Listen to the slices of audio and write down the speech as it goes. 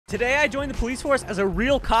Today I joined the police force as a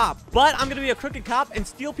real cop, but I'm gonna be a crooked cop and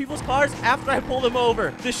steal people's cars after I pull them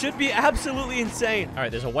over. This should be absolutely insane. All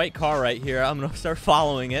right, there's a white car right here. I'm gonna start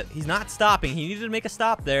following it. He's not stopping. He needed to make a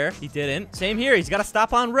stop there. He didn't. Same here. He's got to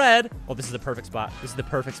stop on red. Oh, this is the perfect spot. This is the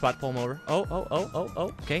perfect spot to pull him over.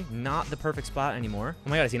 Oh. Okay, not the perfect spot anymore. Oh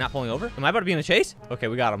my God, is he not pulling over? Am I about to be in a chase? Okay,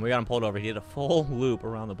 we got him. We got him pulled over. He did a full loop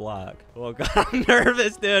around the block. Oh God, I'm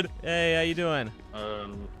nervous, dude. Hey, how you doing?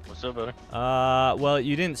 What's up, buddy? Well,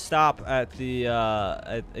 you didn't stop at the, you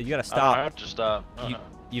gotta stop. I don't have to stop.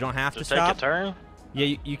 You don't have to Just stop? take a turn?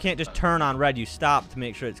 Yeah, you can't just turn on red. You stop to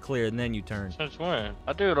make sure it's clear, and then you turn. Since when?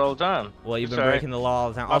 I do it all the time. Well, you've been Sorry. breaking the law all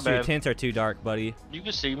the time. My Also, your bad. tints are too dark, buddy. You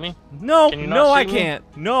can see me. No, Can you not no, see I me?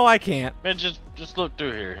 can't. No, I can't. Man, just look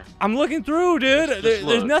through here. I'm looking through, dude. Just There's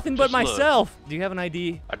look. nothing but Just look. myself. Do you have an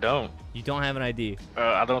ID? I don't. You don't have an ID.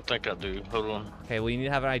 I don't think I do. Hold on. Okay, well, you need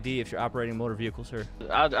to have an ID if you're operating a motor vehicle, sir.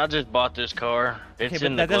 I just bought this car. It's Okay,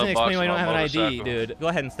 in but the that doesn't glove box explain why you of don't my have an ID, motorcycle. dude. Go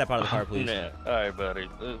ahead and step out of the car, please. Yeah. All right, buddy.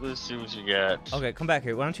 Let's see what you got. Okay, come back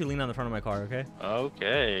here. Why don't you lean on the front of my car, okay?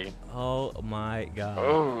 Okay. Oh, my God.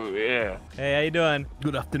 Oh, yeah. Hey, how you doing?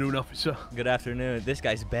 Good afternoon, officer. Good afternoon. This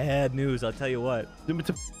guy's bad news, I'll tell you what. Let me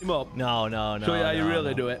to him up. No. Show you how you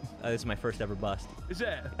really no. do it. This is my first ever bust. Is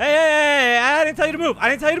it? Hey, I didn't tell you to move. I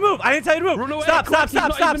didn't tell you to move. Run away, Stop. quick, he's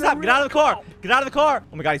not even Get in out of the car. real- Get out of the car.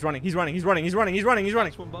 Oh my God, he's running. He's running.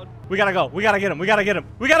 Nice one, bud. We gotta go. We gotta get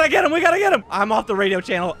him. I'm off the radio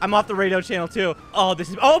channel too. Oh,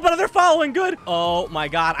 but they're following. Good. Oh my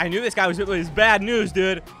God. I knew this guy was bad news,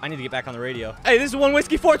 dude. I need to get back on the radio. Hey, this is 1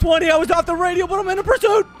 Whiskey 420. I was off the radio, but I'm in a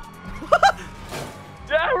pursuit.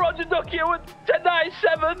 Yeah, Roger Duck here with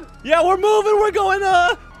 1097. Yeah, we're moving. We're going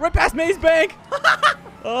right past Maze Bank.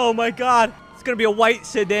 Oh my God. It's gonna be a white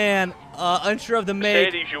sedan. Unsure of the make.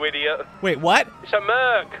 Mercedes, you idiot. Wait, what? It's a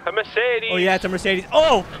Merc, a Mercedes. Oh yeah, it's a Mercedes.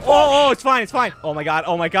 Oh, it's fine. Oh my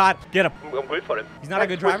God. Get him. I'm good for him. He's not a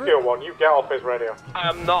good driver? Whiskey 01, you get off his radio.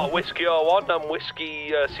 I'm not Whiskey 01, I'm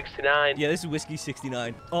Whiskey 69. Yeah, this is Whiskey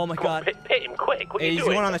 69. Oh my Come on, God. hit him quick. What are Hey, you he's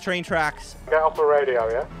doing? going on the train tracks. Get off the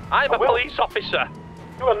radio, yeah? I'm a will. police officer.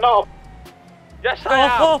 You are not. Yes, I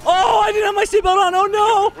am. I didn't have my seatbelt on. Oh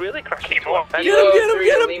no. Really cracking to a fence.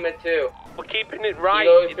 Get him. Lima 2. We're keeping it right.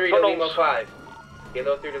 Kilo in 3 to tunnels. Lima 5.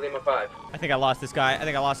 Kilo 3 to Lima 5. I think I lost this guy.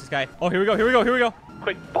 Oh, here we go.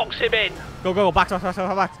 Quick, box him in. Go. Box.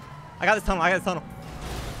 I got this tunnel.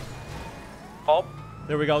 Oh,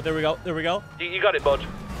 There we go. you got it, bud.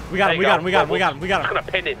 We got him. I'm gonna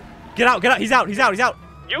pin him. Get out. He's out. You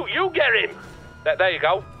get him. There you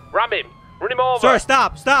go. Ram him. Run him over. Sir,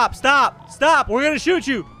 stop. We're going to shoot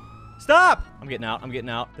you. Stop. I'm getting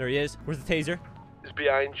out. There he is. Where's the taser? He's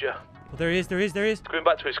behind you. Oh, there he is. He's going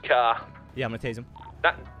back to his car. Yeah, I'm going to tase him.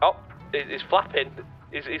 He's flapping.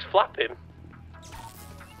 He's flapping.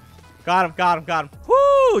 Got him.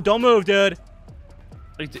 Woo! Don't move, dude.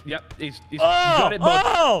 Yep, he's got it,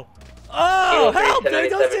 bud. Oh, help, dude.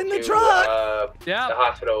 Don't sit in the truck. The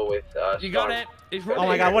hospital with You got it. He's Oh running.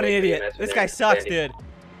 my God, what an idiot. This guy sucks, dude.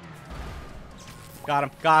 Got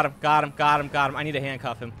him. I need to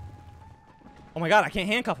handcuff him. Oh my God, I can't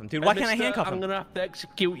handcuff him, dude. Why can't I handcuff him? I'm gonna have to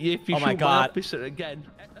execute you if you Oh my shoot God. my officer again.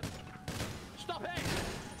 Stop it!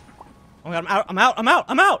 Oh my God, I'm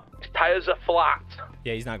out. His tires are flat.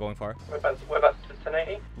 Yeah, he's not going far. We're about to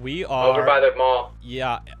 1080. We are Over by the mall.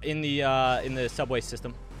 Yeah, in the subway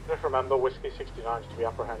system. Just remember, Whiskey 69 is to be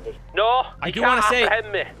apprehended. No, I you do can't want to say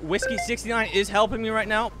apprehend me. Whiskey 69 is helping me right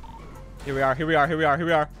now. Here we are.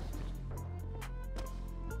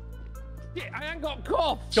 Yeah, I ain't got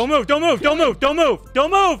cuffs. Don't move.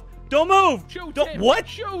 Shoot Don't, him. what?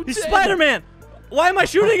 Shoot He's him. Spider-Man. Why am I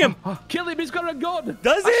shooting him? Kill him. He's got a gun.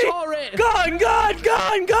 Does he? I saw it.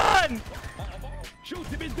 Gun. Shoot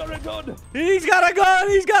him. He's got a gun.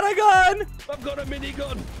 He's got a gun. I've got a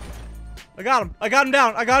minigun. I got him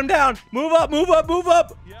down. Move up.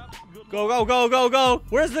 Yep. Good. Go.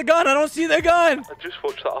 Where's the gun? I don't see the gun. I just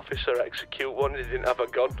watched that officer execute one. He didn't have a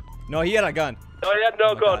gun. No, he had a gun. No, he had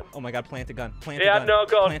no gun. Oh my God, plant the gun. He had no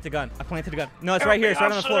gun. Plant the gun. I planted the gun. No, it's right here. It's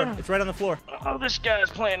right on the floor. Oh, this guy's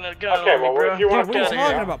planting a gun Okay, on me, well, bro. if you want Dude, to what are get you out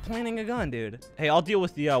talking here, about? Planting a gun, dude. Hey, I'll deal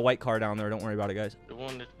with the white car down there. Don't worry about it, guys. The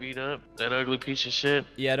one that's beat up, that ugly piece of shit.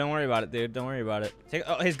 Yeah, don't worry about it, dude. Don't worry about it.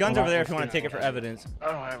 His gun's over there if you want to take it for evidence. I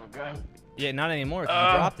don't have a gun. Yeah, not anymore.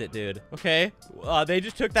 'Cause you dropped it, dude. Okay. They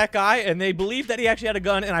just took that guy, and they believed that he actually had a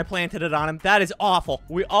gun, and I planted it on him. That is awful.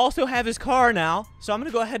 We also have his car now, so I'm going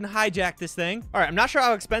to go ahead and hijack this thing. All right, I'm not sure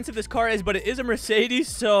how expensive this car is, but it is a Mercedes,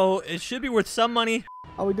 so it should be worth some money.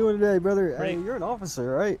 How we doing today, brother? Great. Hey, you're an officer,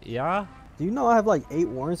 right? Yeah? Do you know I have like 8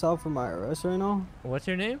 warrants out for my arrest right now? What's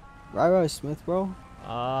your name? Rai Smith, bro.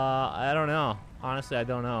 I don't know. Honestly, I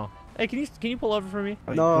don't know. Hey, can you pull over for me?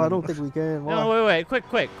 No, I don't think we can. Why? No, wait, quick.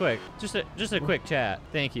 Just a quick chat.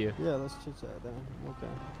 Thank you. Yeah, let's chit chat then. Okay.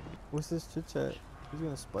 What's this chit chat? He's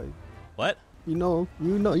gonna spike. What? You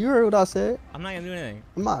heard what I said. I'm not gonna do anything.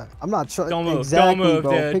 I'm not trying. Don't move. Exactly, Don't move,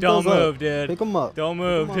 bro. dude. Pick Don't those move, up. dude. Pick them up. Don't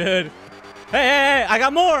move, Pick 'em up. dude. Hey, I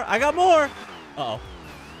got more. Uh-oh.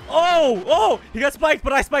 Oh, he got spiked,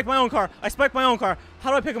 but I spiked my own car. How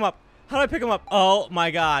do I pick him up? Oh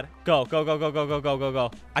my God. Go.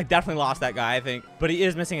 I definitely lost that guy, I think. But he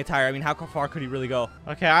is missing a tire. I mean, how far could he really go?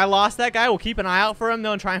 Okay, I lost that guy. We'll keep an eye out for him,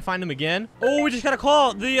 though, and try and find him again. Oh, we just got a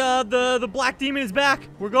call. The black demon is back.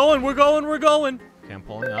 We're going. Okay, I'm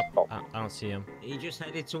pulling up. I don't see him. He just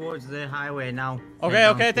headed towards the highway now.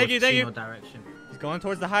 Okay, thank you. Direction. He's going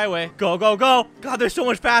towards the highway. Go. God, they're so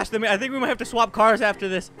much faster than me. I think we might have to swap cars after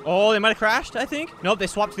this. Oh, they might have crashed, I think. Nope, they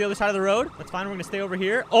swapped to the other side of the road. That's fine. We're going to stay over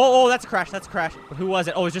here. Oh, that's a crash. But who was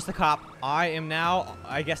it? Oh, it's just the cop. I am now,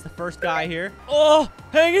 I guess, the first guy here. Oh,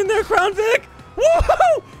 hang in there, Crown Vic.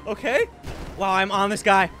 Woohoo! Okay. Wow, I'm on this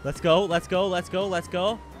guy. Let's go.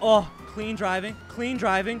 Oh, clean driving.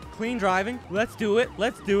 Let's do it.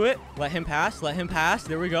 Let him pass.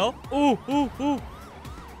 There we go. Ooh.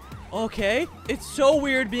 Okay. It's so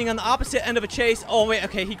weird being on the opposite end of a chase. Oh, wait.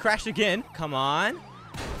 Okay, he crashed again. Come on.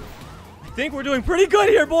 I think we're doing pretty good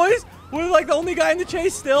here, boys. We're like the only guy in the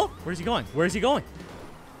chase still. Where's he going?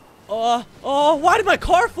 Oh, why did my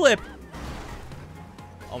car flip?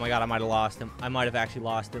 Oh my God, I might have lost him. I might have actually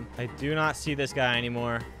lost him. I do not see this guy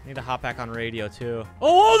anymore. I need to hop back on radio too.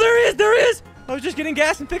 Oh, there he is. I was just getting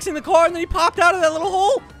gas and fixing the car and then he popped out of that little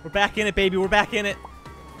hole. We're back in it, baby.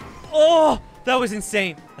 Oh, that was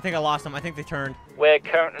insane. I think I lost him. I think they turned. We're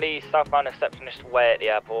currently southbound Receptionist Way at the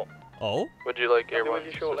airport. Oh? Would you like airborne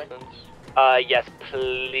assistance? Yes,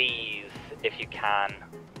 please, if you can.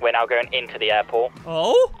 We're now going into the airport.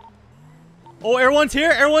 Oh, everyone's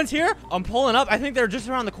here. I'm pulling up. I think they're just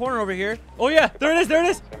around the corner over here. Oh, yeah. There it is. I'm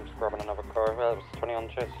just grabbing another car. That was 20 on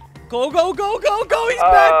chase. Go. He's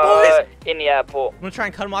back, boys. In the airport. I'm going to try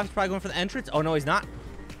and cut him off. He's probably going for the entrance. Oh, no, he's not.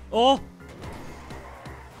 Oh.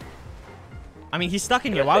 I mean, he's stuck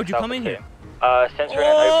in here. Why would you come in here? Since we're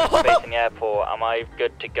in open space in the airport, am I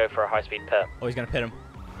good to go for a high-speed pit? Oh, he's going to pit him.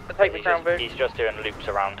 He's just doing loops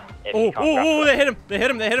around. Oh, they hit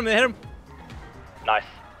him. Nice.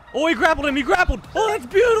 Oh, he grappled him. Oh, that's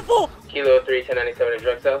beautiful. Kilo 3, 1097 in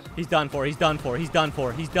drug sales. He's done for.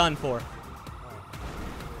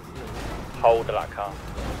 Hold that car.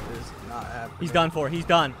 He's not happening. He's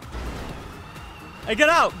done. Hey, get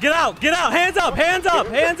out. Hands up.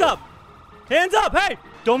 Hey,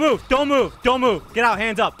 don't move. Get out,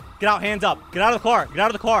 hands up. Get out of the car. We're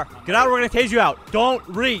going to tase you out. Don't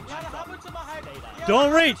reach.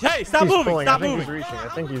 Hey, stop moving. I think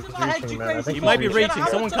he's reaching, man. He might be reaching.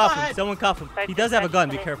 Someone cuff him. He does have a gun.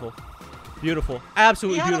 Be careful. Beautiful.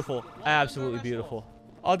 Absolutely beautiful.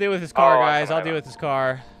 I'll deal with his car, guys. I'm going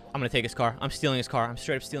to take his car. I'm stealing his car. I'm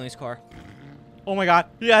straight up stealing his car. Oh, my God.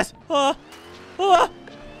 Yes.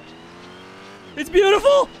 It's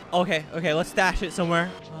beautiful. Okay. Let's stash it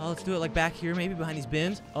somewhere. Let's do it like back here, maybe behind these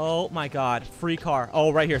bins. Oh, my God. Free car.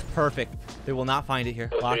 Oh, right here is perfect. They will not find it here.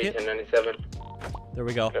 Lock it. 1097. There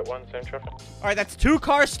we go. Got one, same traffic. All right, that's 2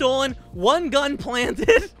 cars stolen, 1 gun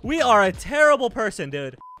planted. We are a terrible person,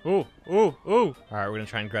 dude. Ooh. All right, we're gonna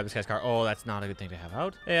try and grab this guy's car. Oh, that's not a good thing to have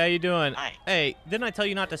out. Hey, how you doing? Hi. Hey, didn't I tell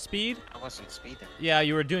you not to speed? I wasn't speeding. Yeah,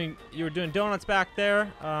 you were doing donuts back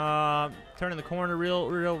there. Turning the corner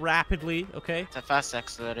real rapidly. Okay. It's a fast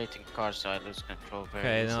accelerating car, so I lose control very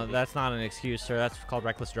Okay, no, easily. that's not an excuse, sir. That's called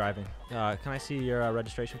reckless driving. Can I see your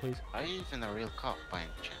registration, please? Are you even a real cop by any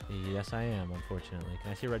chance? Yes, I am, unfortunately.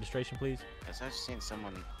 Can I see your registration, please? Because I've seen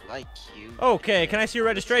someone like you. Okay, can I see your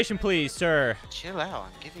registration, please, sir? Chill out,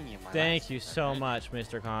 I'm giving you my Thank you license, so alright? much,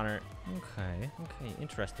 Mr. Connor. Okay,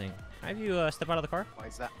 interesting. Can I have you step out of the car? Why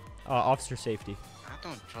is that? Officer safety. I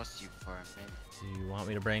don't trust you for a minute. Do you want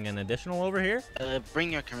me to bring an additional over here?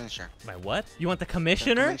 Bring your commissioner. My what? You want the The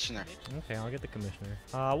commissioner? commissioner. Okay, I'll get the commissioner.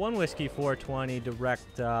 1 whiskey, 420,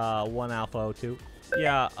 direct 1 alpha 02.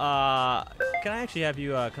 Yeah, can I actually have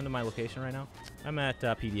you come to my location right now? I'm at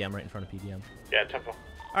PDM, right in front of PDM. Yeah, tempo. All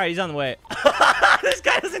right, he's on the way. This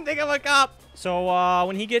guy doesn't think I'm a cop. So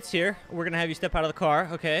when he gets here, we're gonna have you step out of the car,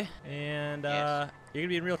 okay? And Yes. You're gonna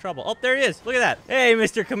be in real trouble. Oh, there he is. Look at that. Hey,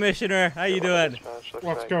 Mr. Commissioner. How you doing?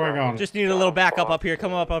 What's going on? Just need a little backup up here.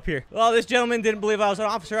 Come up here. Well, this gentleman didn't believe I was an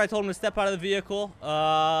officer. I told him to step out of the vehicle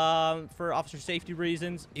for officer safety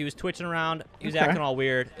reasons. He was twitching around. He was acting all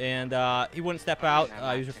weird, and he wouldn't step out.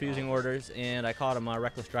 He was refusing orders, and I caught him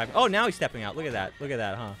reckless driving. Oh, now he's stepping out. Look at that. Look at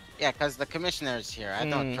that, huh? Yeah, because the commissioner is here. I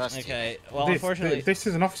don't trust you. Okay. Well, unfortunately, this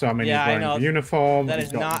is an officer. I mean, yeah, he's I know. wearing a uniform. That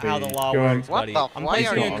is not how the law works, buddy. What the?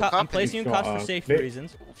 I'm placing you in cuffs for safety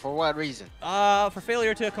reasons. For what reason? For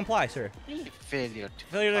failure to comply, sir. Failure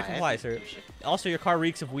to comply, sir. Also, your car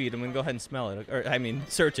reeks of weed. I'm gonna go ahead and smell it. Or, I mean,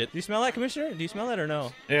 search it. Do you smell that, Commissioner? Do you smell that or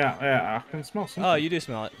no? Yeah, I can smell something. Oh, you do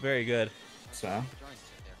smell it. Very good. So.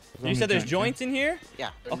 You said there's joints in here?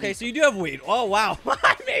 Yeah. Okay, so you do have weed. Oh, wow.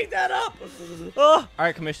 I made that up. Oh. All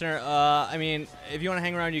right, Commissioner. I mean, if you want to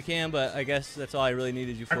hang around, you can, but I guess that's all I really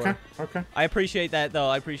needed you for. Okay. I appreciate that, though.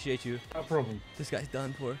 I appreciate you. No problem. This guy's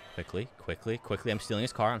done for. Quickly. I'm stealing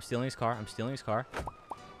his car. We're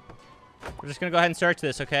just going to go ahead and search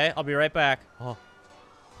this, okay? I'll be right back.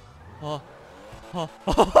 Oh.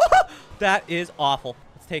 That is awful.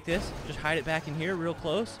 Let's take this. Just hide it back in here real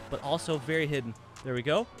close, but also very hidden. There we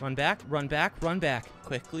go. Run back.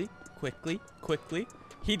 Quickly.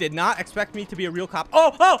 He did not expect me to be a real cop.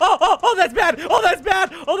 Oh, that's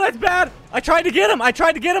bad. I tried to get him,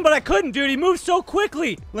 but I couldn't, dude. He moved so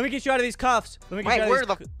quickly. Let me get you out of these cuffs. Wait, where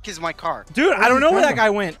the f is my car? Dude, I don't know where that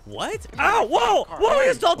guy went. What? Ow, whoa, he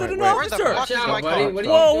assaulted an officer. Where the fuck is my car?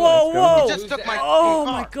 Whoa. He just took my Oh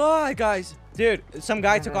car. my God, guys. Dude, some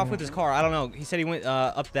guy took off with his car. I don't know. He said he went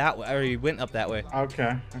up that way, or he went up that way.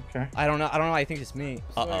 Okay. I don't know. I think it's me.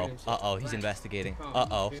 Uh-oh. He's investigating.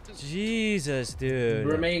 Uh-oh. Jesus, dude.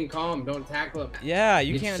 Remain calm. Don't tackle him. Yeah,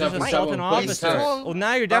 you can't just assault an officer. Well,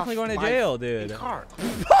 now you're definitely going to jail, dude.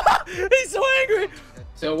 He's so angry.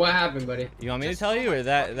 So what happened, buddy? You want me to tell you, or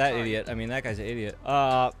that idiot? I mean, that guy's an idiot.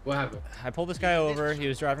 What happened? I pulled this guy over. He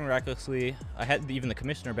was driving recklessly. I had even the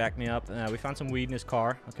commissioner back me up. We found some weed in his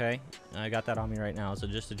car. Okay, I got that on me right now, so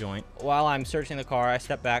just a joint. While I'm searching the car, I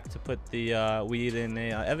step back to put the weed in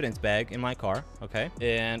a evidence bag in my car. Okay,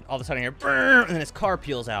 and all of a sudden here, and then his car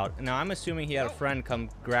peels out. Now I'm assuming he had a friend come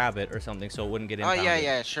grab it or something, so it wouldn't get impounded. Oh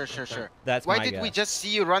yeah, sure. That's why my did guess. we just see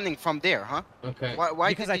you running from there, huh? Okay.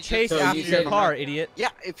 Why because I did you chased just- after your car, idiot. Yeah,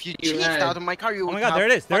 if you chased out of my car, you Oh would my God, have there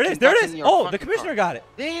it is. fucking gotten your Oh, the fucking commissioner car. got it.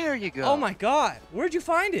 There you go. Oh my God, where'd you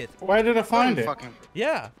find it? Where did I find it? Fucking...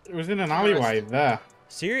 Yeah, It was in an alleyway there.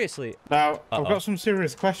 seriously. Now, I've got some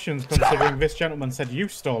serious questions considering this gentleman said you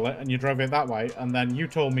stole it and you drove it that way, and then you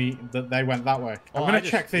told me that they went that way. I'm going to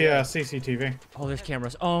check the CCTV. Oh, there's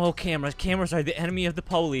cameras. Oh, cameras. Cameras are the enemy of the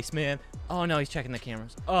police, man. Oh, no, he's checking the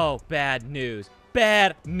cameras. Oh, bad news.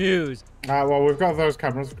 Bad news. Well, we've got those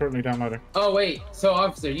cameras currently downloading. Oh wait, so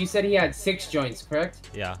officer, you said he had 6 joints, correct?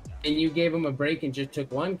 Yeah. And you gave him a break and just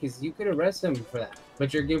took one, because you could arrest him for that.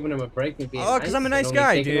 But you're giving him a break and being Oh, because I'm a nice and only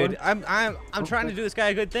guy, taking dude. one? I'm trying to do this guy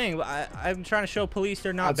a good thing. I'm trying to show police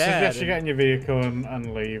they're not I'd bad. suggest you get in your vehicle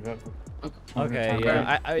and leave. Okay,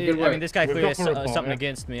 yeah. I mean, this guy We've clearly got has the report, something yeah.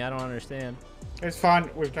 against me. I don't understand. It's fine.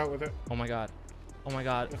 We've dealt with it. Oh my God.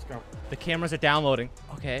 Let's go. The cameras are downloading.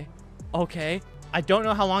 Okay. I don't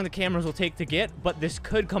know how long the cameras will take to get, but this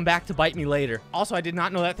could come back to bite me later. Also, I did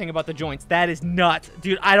not know that thing about the joints. That is nuts.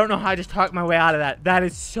 Dude, I don't know how I just talked my way out of that. That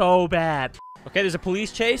is so bad. Okay, there's a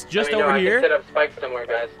police chase just over here. I can set up spikes somewhere,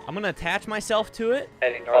 guys. I'm going to attach myself to it.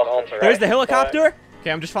 Heading north. There's the helicopter.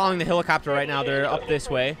 Okay, I'm just following the helicopter right now. They're up this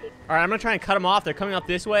way. All right, I'm going to try and cut them off. They're coming up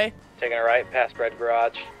this way. Taking a right past Red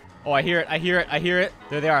Garage. Oh, I hear it.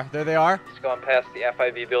 There they are. Just going past the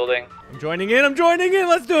FIV building. I'm joining in.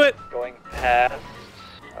 Let's do it. Going past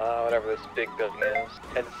whatever this big building is.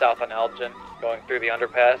 Heading south on Elgin. Going through the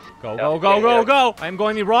underpass. Go. I'm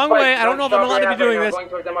going the wrong way. I don't know if I'm allowed to be doing this. Going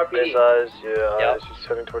towards MRPD. His eyes, yeah, he's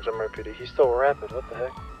heading towards MRPD. He's still rapid, what the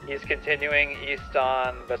heck? He's continuing east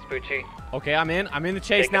on Vespucci. Okay, I'm in the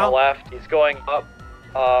chase Taking a now. left. He's going up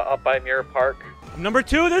by Mirror Park. Number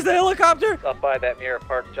 2, there's the helicopter. Up by that Mirror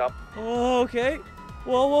Park jump. Oh, okay.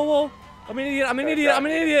 Whoa. I'm an idiot.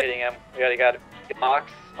 Hitting him. You got it.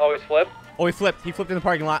 Box. Always flip. Oh, he flipped in the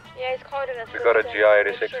parking lot. Yeah, he's called in a We got a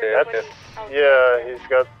GI-86 here. Yeah, he's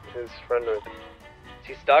got his friend with him. Is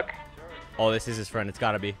he stuck? Oh, this is his friend. It's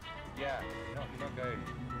gotta be. Yeah,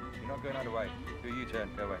 you're not going either way. Do a U-turn,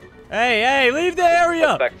 go away. Hey, leave the area.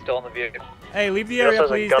 Suspect still in the vehicle. Hey, leave the He also area, has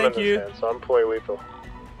a please. gun Thank in his you. hand, so I'm fully lethal.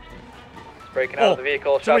 He's breaking out of the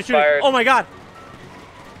vehicle. Somebody Shots shooting. fired. Oh my God.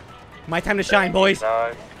 My time to shine, boys.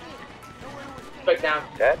 Nine. Straight down.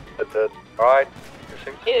 Dead? Dead. Alright.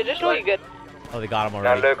 Yeah, just know you good. Oh, they got him Now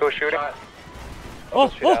already. local shooting. Oh.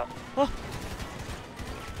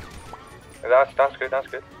 That's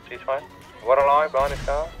good. He's fine. What a lie behind his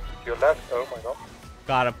car. To your left. Oh my god.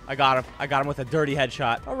 Got him. I got him. I got him with a dirty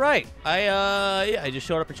headshot. All right. I just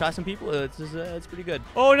showed up and shot some people. It's pretty good.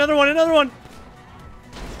 Oh, another one. Another one.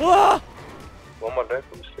 Ah! One more day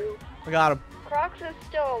for the steal. I got him. Crocs is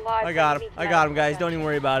still alive. I got him. I got him, guys. Don't even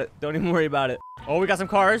worry about it. Don't even worry about it. Oh, we got some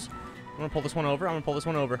cars. I'm gonna pull this one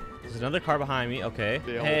over. There's another car behind me. Okay.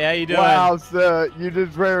 Hey, how you doing? Wow, sir, you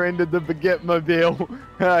just rear-ended the baguette mobile.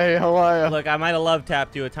 Hey, how are you? Look, I might have love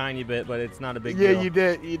tapped you a tiny bit, but it's not a big deal. Yeah, you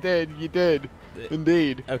did.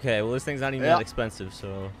 Indeed. Okay, well, this thing's not even that expensive,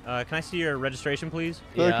 so... can I see your registration, please?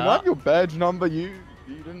 Sir, can I have your badge number? You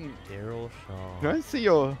didn't... Daryl Shaw. Can I see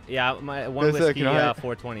your... Yeah, my one Sir, whiskey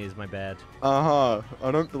 420 is my badge. Uh-huh.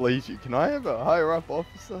 I don't believe you. Can I have a higher-up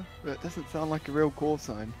officer? That doesn't sound like a real call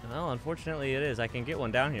sign. Well, unfortunately, it is. I can get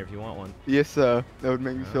one down here if you want one. Yes, sir. That would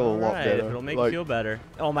make me feel a lot better. It'll make you feel better.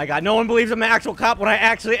 Oh, my God. No one believes I'm an actual cop when I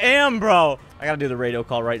actually am, bro. I gotta do the radio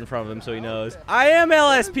call right in front of him so he knows. I am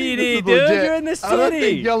LSPD, dude. You're in the city. I don't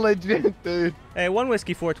think you're legit, dude. Hey, one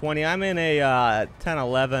whiskey 420. I'm in a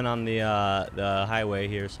 1011 on the highway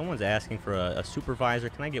here. Someone's asking for a supervisor.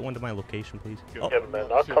 Can I get one to my location, please? Yeah,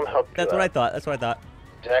 man. I'll come help you. That's what I thought. That's what I thought.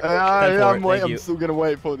 I'm still gonna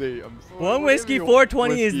wait for the... One whiskey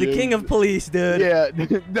 420 is the king of police, dude. Yeah.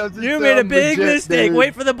 You made a big mistake. Dude.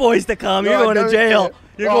 Wait for the boys to come. You're going to jail.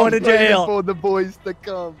 You're going to jail. For the boys to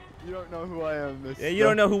come. You don't know who I am, mister. Yeah, you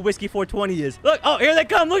don't know who Whiskey 420 is. Look, oh, here they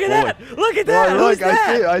come. Look at that. Look at that. Who's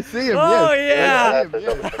that? I see him. Oh, yes.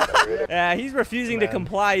 yeah. Yeah, he's refusing to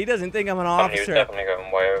comply. He doesn't think I'm an officer. definitely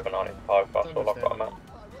going way over 95. That's all I've got, man.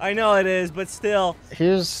 I know it is, but still.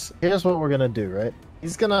 Here's what we're gonna do, right?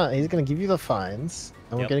 He's gonna give you the fines,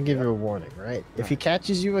 and we're gonna give you a warning, right? If he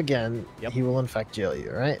catches you again, he will in fact jail you,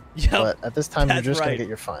 right? Yep. But at this time, you're just gonna get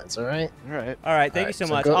your fines, all right? All right. Thank you so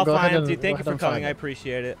much. I'll find him, dude. Thank you for coming. I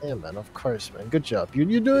appreciate it. Yeah, man. Of course, man. Good job.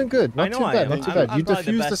 You're doing good. Not too bad. Not too bad. You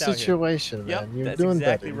defused the situation, man. You're doing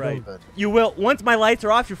better. You're doing better. You will. Once my lights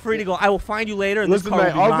are off, you're free to go. I will find you later, and this car will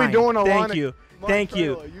be mine. I'll be doing a Thank you. Thank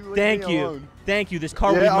you. Thank you. Thank you. This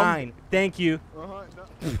car will be mine. Thank you.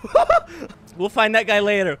 We'll find that guy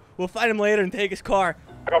later. We'll find him later and take his car.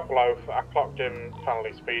 I got blow. I clocked him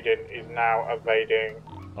penalty speeding. He's now evading.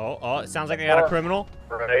 Oh, it sounds like I got a criminal.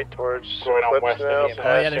 Right towards going on west. Oh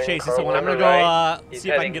yeah, they're chasing someone. I'm gonna go see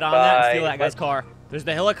if I can get on that and steal that guy's car. There's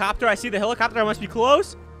the helicopter. I see the helicopter. I must be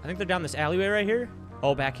close. I think they're down this alleyway right here.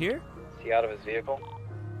 Oh, back here? Is he out of his vehicle?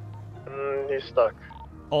 He's stuck.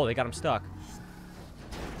 Oh, they got him stuck.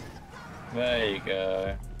 There you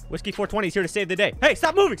go. Whiskey 420 is here to save the day. Hey,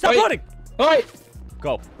 stop moving! Stop running! Wait!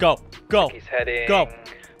 Go, go, go! He's heading. Go!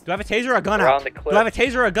 Do I have a taser or a gun out? Do I have a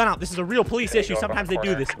taser or a gun out? This is a real police issue. Sometimes they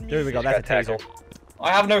do this. There we go. That's a taser.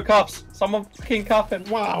 I have no cuffs. Someone fucking cuff him.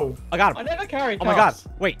 Wow. I got him. I never carry cuffs. Oh my god.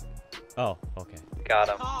 Wait. Oh, okay. Got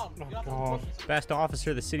him. Oh god. Best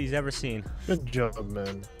officer the city's ever seen. Good job,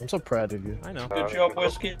 man. I'm so proud of you. I know. Good job,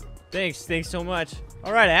 Whiskey. Thanks so much.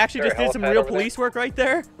 All right, I actually just did some real police work right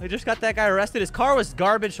there. I just got that guy arrested. His car was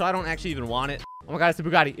garbage, so I don't actually even want it. Oh my god, it's a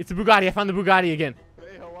Bugatti. It's a Bugatti. I found the Bugatti again.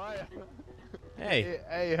 Hey, how are ya? Hey.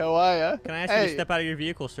 Hey, how are ya? Can I ask you to step out of your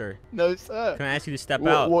vehicle, sir? No, sir. Can I ask you to step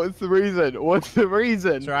out? What's the reason? What's the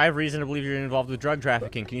reason? Sir, I have reason to believe you're involved with drug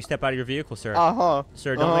trafficking. Can you step out of your vehicle, sir?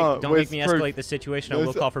 Sir, don't make me escalate the situation. I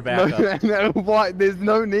will call for backup. No, what? There's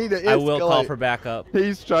no need to escalate. I will call for backup.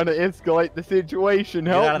 He's trying to escalate the situation.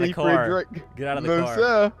 Help me, Frederick. Get out of the car. No,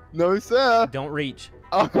 sir. No, sir. Don't reach.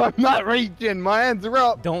 Oh, I'm not reaching. My hands are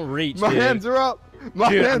up. Don't reach, My hands are up.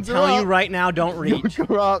 Dude, I'm telling you right now, don't reach. You're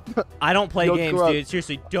corrupt. I don't play games, dude.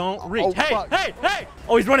 Seriously, don't reach. Oh, hey!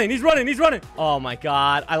 Oh, he's running. Oh my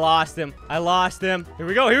god, I lost him. Here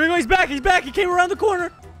we go. He's back. He came around the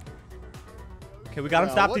corner. Okay, we got him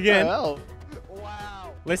stopped again. Wow.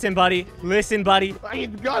 Listen, buddy. He's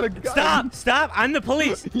got a gun. Stop. I'm the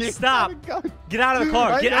police. Stop. Get out of the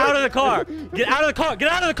car. Get out of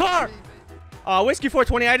the car. Whiskey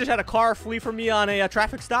 420, I just had a car flee from me on a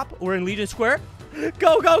traffic stop. We're in Legion Square.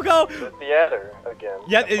 Go! The adder again.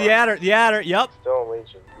 Yep, the adder, yep. Still in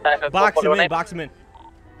Legion. Box him in.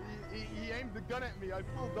 He aimed the gun at me. I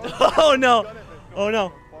pulled over. Oh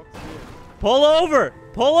no. Pull over,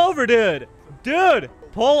 dude.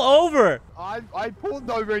 Pull over. I pulled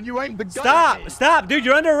over and you aimed the gun. Stop, dude.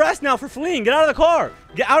 You're under arrest now for fleeing. Get out of the car.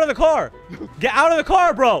 Get out of the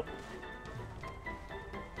car, bro.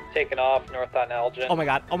 Taking off north on Elgin. Oh my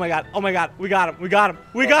god. We got him. All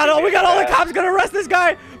the cops gonna arrest this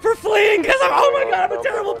guy for fleeing because I'm a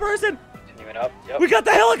terrible person. Continuing up. Yep. We got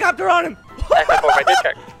the helicopter on him. I did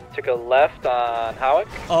check. Took a left on Howick.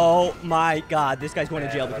 Oh my god. This guy's going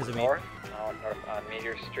to jail because of me. North on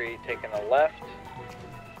Meteor Street, taking a left.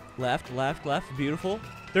 Left, left, left. Beautiful.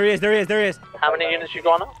 There he is, there he is, there he is. How many units you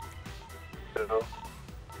going up? 2.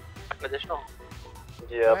 Additional.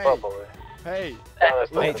 Yeah, Hey. probably. Hey.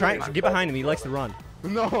 Hey, try and get behind him. He likes to run.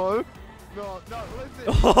 No. No,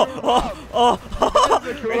 listen.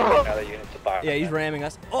 Another unit to fire. Yeah, he's ramming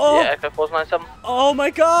us. Oh! Yeah, Echo 497. Oh my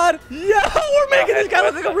god! Yeah, we're making this guy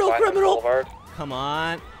look like a real Vinewood criminal! Boulevard. Come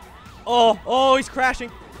on. Oh, he's crashing.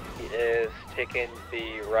 He is taking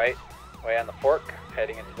the right way on the fork,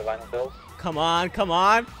 heading into the Vinewood Hills. Come on, come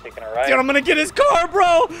on. Taking a right. Dude, I'm gonna get his car,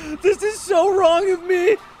 bro! This is so wrong of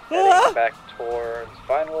me! Heading back towards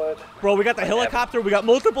Vinewood. Bro, we got the helicopter, we got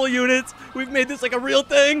multiple units. We've made this like a real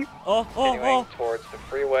thing. Continuing towards the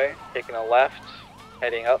freeway, taking a left,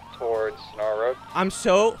 heading up towards Sonora Road. I'm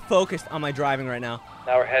so focused on my driving right now.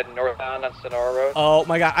 Now we're heading northbound on Sonora Road. Oh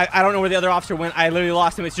my god, I don't know where the other officer went. I literally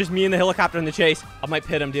lost him. It's just me and the helicopter in the chase. I might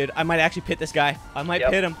pit him, dude. I might actually pit this guy. I might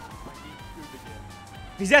pit him.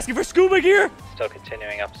 He's asking for scuba gear. Still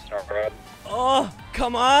continuing up Sonora Road. Oh,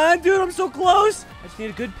 come on, dude. I'm so close. I just need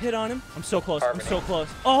a good pit on him. I'm so close. I'm so close.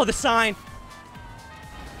 Oh, the sign.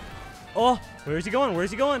 Oh, where is he going? Where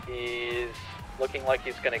is he going? He's looking like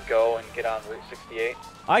he's going to go and get on Route 68.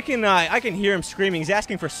 I can hear him screaming. He's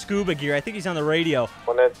asking for scuba gear. I think he's on the radio.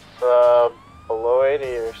 When it's below 80,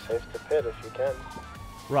 you're safe to pit if you can.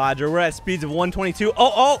 Roger. We're at speeds of 122.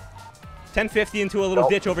 Oh. 1050 into a little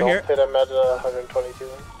ditch over here. Don't pit him at 122.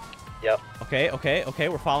 Yep. Okay.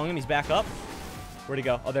 We're following him. He's back up. Where'd he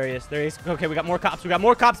go? Oh, there he is. There he is. Okay, we got more cops. We got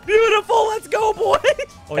more cops. Beautiful. Let's go, boys.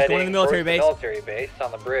 Oh, he's going to the military base. Military base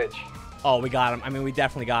on the bridge. Oh, we got him. I mean, we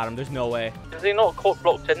definitely got him. There's no way. Is he not caught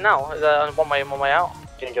blocked in now? Is there one way in, one way out?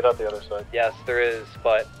 You can get out the other side. Yes, there is,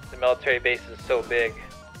 but the military base is so big.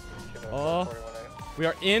 Oh. We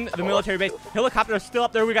are in the military base. Helicopter is still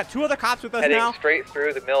up there. We got 2 other cops with us Heading now. straight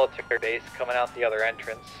through the military base, coming out the other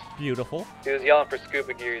entrance. Beautiful. He was yelling for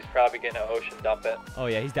scuba gear. He's probably going to ocean dump it. Oh,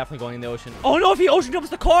 yeah, he's definitely going in the ocean. Oh, no, if he ocean dumps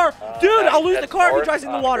the car. Dude, I'll lose the car if he drives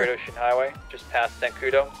in the water. Great Ocean Highway, just past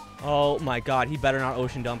Zancudo. Oh, my God. He better not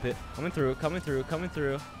ocean dump it. Coming through. Come on,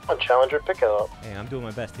 Challenger, pick it up. Hey, I'm doing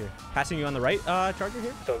my best here. Passing you on the right, Charger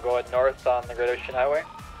here. So going north on the Great Ocean Highway,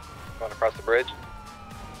 going across the bridge.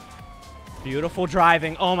 Beautiful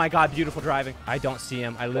driving. Oh, my God, beautiful driving. I don't see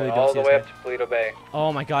him. I literally don't see him. All the way up to Toledo Bay.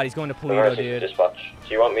 Oh, my God, he's going to Toledo, dude. Dispatch.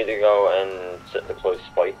 Do you want me to go and set the close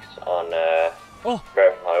spikes on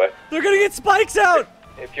Great Highway? They're going to get spikes out.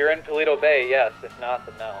 If you're in Toledo Bay, yes. If not,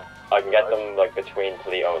 then no. I can get them like between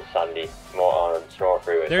Toledo and Sandy, more on Sonora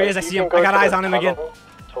Freeway. There he is. I see him. I got eyes on him again.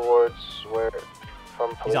 Towards where?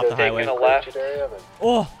 From He's off the highway. Taking a left.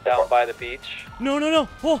 Oh. Down by the beach. No.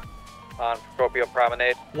 Oh. On Propio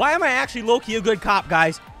Promenade. Why am I actually low-key a good cop,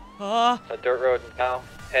 guys? It's a dirt road now,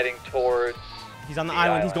 heading towards He's on the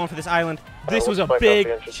island. He's going for this island. This was a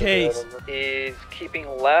big chase. He's keeping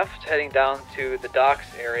left, heading down to the docks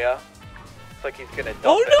area. Looks like he's going to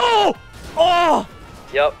dump it. No! Oh!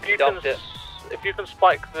 Yep, he dumped it. If you can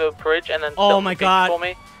spike the bridge and then oh my God. For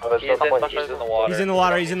me. He's in the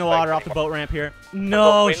water. He's in the water off the boat ramp here.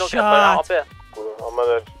 No shot. I'm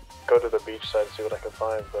gonna go to the beach side and see what I can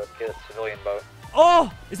find, but get a civilian boat.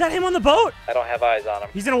 Oh, is that him on the boat? I don't have eyes on him.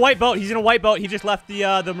 He's in a white boat. He just left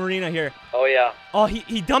the marina here. Oh yeah. Oh,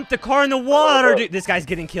 he dumped the car in the water, dude. This guy's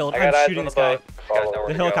getting killed. I'm shooting this guy.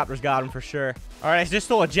 The helicopter's got him for sure. All right, I just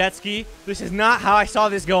stole a jet ski. This is not how I saw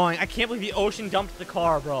this going. I can't believe the ocean dumped the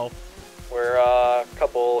car, bro. We're a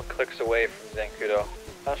couple clicks away from Zancudo.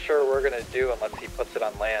 Not sure what we're gonna do unless he puts it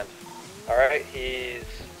on land. All right, he's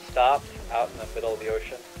stopped out in the middle of the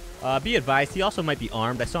ocean. Be advised, he also might be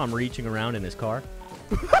armed. I saw him reaching around in his car.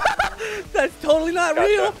 That's totally not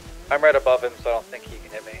real. I'm right above him, so I don't think he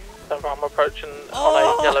can hit me. I'm approaching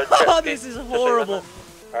on a yellow jet ski. This is horrible.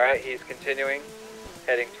 All right, he's continuing,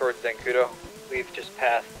 heading towards Zancudo. We've just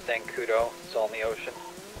passed Zancudo. It's all in the ocean.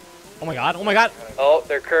 Oh my God! Oh my God! Oh,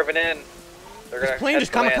 they're curving in. They're this gonna plane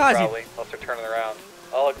just land, kamikaze. probably, unless they're turning around.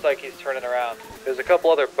 Oh, looks like he's turning around. There's a couple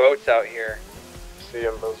other boats out here. See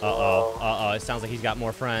him as well. It sounds like he's got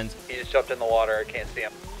more friends. He just jumped in the water. I can't see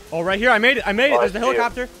him. Oh, right here. I made it. There's the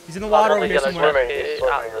helicopter. He's in the water over here somewhere.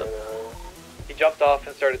 He jumped off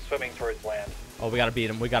and started swimming towards land. Oh, we gotta beat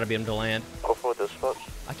him. We gotta beat him to land. Go for this much.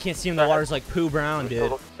 I can't see him. The water's like poo brown,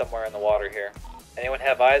 dude. Somewhere in the water here. Anyone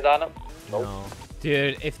have eyes on him? No.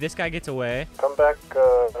 Dude, if this guy gets away... Come back,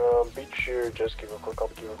 beach your jet ski real quick. I'll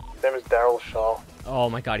be you. His name is Daryl Shaw. Oh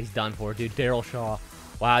my God, he's done for, dude. Daryl Shaw.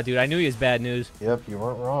 Wow, dude, I knew he was bad news. Yep, you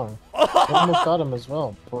weren't wrong. I almost got him as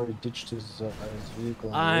well before he ditched his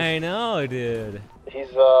vehicle. I know, dude. He's,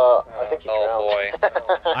 I think he drowned. Oh,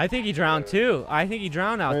 boy. I think he drowned, too. I think he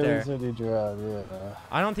drowned out there. Said he drowned, yeah.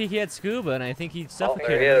 I don't think he had scuba, and I think he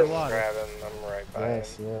suffocated there he is. in the water. I'm right right by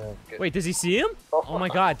Yes, him. yeah. Wait, does he see him? Oh my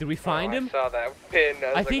God, did we find him? I saw that pin.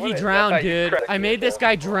 I think he drowned, dude. I made this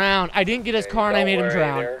guy drown. I didn't get his car and I made him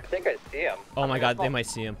drown. I think I see him. Oh my God, they might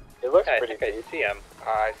see him. It looks I pretty think I see him. Oh,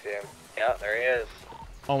 I see him. Yeah, there he is.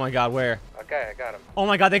 Oh my God, where? Okay, I got him. Oh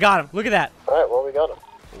my God, they got him. Look at that. Alright, well, we got him.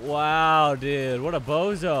 Wow, dude, what a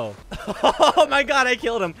bozo. Oh my God, I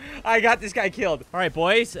killed him. I got this guy killed. All right,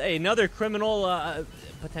 boys, another criminal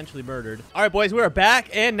potentially murdered. All right, boys, we're back,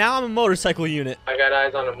 and now I'm a motorcycle unit. I got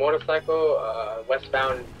eyes on a motorcycle,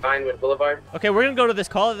 westbound Pinewood Boulevard. Okay, we're gonna go to this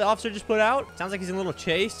call that the officer just put out. Sounds like he's in a little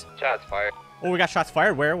chase. Shots fired. Oh, we got shots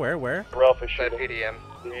fired. Where? Ralph is shooting. PDM.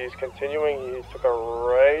 He's continuing. He took a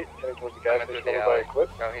right, heading towards the gas station over by a cliff.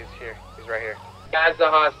 No, he's here. He's right here. Has the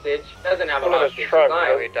hostage. Doesn't have a I'm in a hostage. truck, He's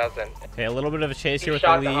lying. No, he doesn't. Okay, a little bit of a chase here He with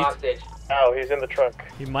shot the the lead. hostage. Ow, he's in the trunk.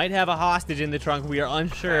 He might have a hostage in the trunk. We are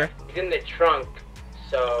unsure. He's in the trunk,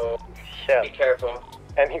 so Yeah. be careful.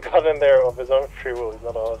 And he got in there of his own free will. He's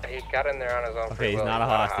not a hostage. He got in there on his own. Okay, he's not a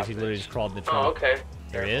hostage. He literally just crawled in the trunk. Oh, okay.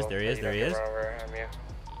 There he is. There he is. There he is.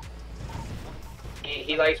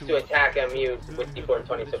 He likes to attack MU with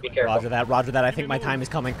D420, so be careful. Roger that. Roger that. I think my time is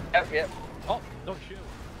coming. Yep. Oh, don't shoot.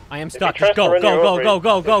 I am If he stuck. tries Just to go, run you go, over, go,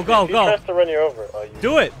 go, go, if go, he go. tries to run you over, you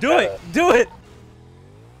Do it. Do it. gotta- Do it.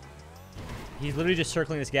 He's literally just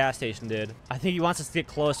circling this gas station, dude. I think he wants us to get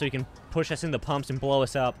close so he can push us in the pumps and blow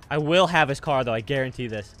us up. I will have his car, though. I guarantee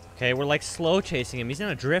this. Okay, we're like slow chasing him. He's in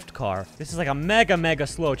a drift car. This is like a mega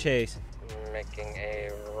slow chase. Making a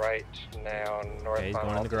right now north. Okay, he's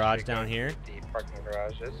going in the garage down here. The parking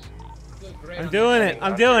garages. I'm doing it.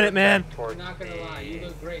 I'm doing it, man. I'm not gonna lie, you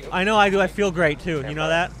look great. I know I do. I feel great, too. You know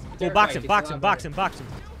that? Oh, box him, box him, box him, box him.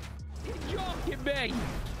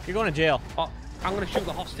 You're going to jail. Oh, I'm gonna shoot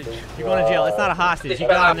the hostage. You're going to jail. It's not a hostage. He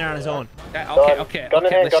got him there on his own. Okay. Gun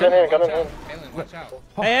in hand, gun in hand, gun in hand.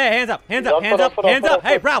 Hey, hands up, hands up, hands up, hands up.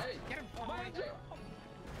 Hey, Ralph.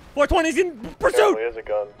 420's in pursuit. He has a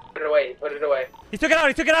gun. Put it away, put it away. He took it out.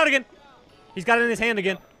 He took it out again. He's got it in his hand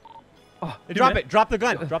again. Hey, drop it. Drop the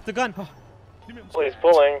gun. Drop the gun. Please,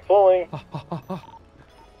 pulling.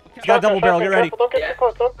 He's got a double barrel. Get ready. Don't get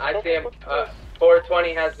too close. I see him.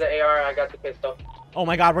 420 has the AR, I got the pistol. Oh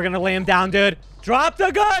my God, we're gonna lay him down, dude. Drop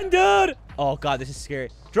the gun, dude. Oh God, this is scary.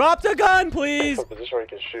 Drop the gun, please. A position where he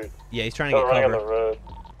can shoot. Yeah, he's trying to Don't get run on the cover. road.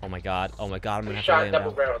 Oh my God. Oh my God, I'm gonna have He to lay shot him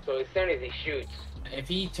double down. barrel, so as soon as he shoots. If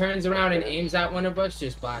he turns around and aims at one of us,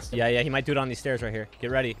 just blast him. Yeah, he might do it on these stairs right here. Get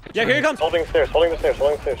ready. Yeah, here he comes. Holding the stairs, holding the stairs,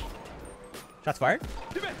 holding the stairs. Shots fired.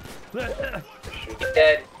 He's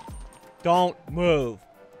dead. Don't move.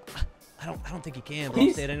 I don't think he can, but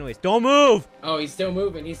I'll say it anyways. Don't move. Oh, he's still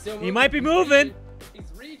moving. He's still moving. He might be moving.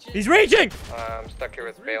 He's reaching. He's reaching. I'm stuck here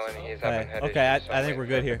with Balin. He's having head Okay, issues, so I think we're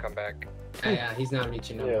good here. Come back. Yeah, he's not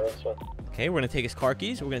reaching Yeah, over. that's fine. Okay, we're gonna take his car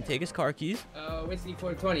keys. We're gonna take his car keys. Whiskey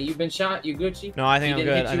 420, you've been shot? You Gucci? No, I think He I'm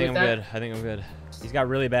didn't good. hit I you think I'm with that? good. I think I'm good. He's got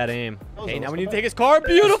really bad aim. Okay, now we need to almost take his car.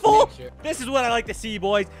 Beautiful. Make sure. This is what I like to see,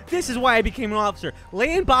 boys. This is why I became an officer.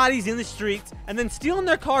 Laying bodies in the streets and then stealing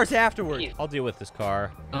their cars afterwards. I'll deal with this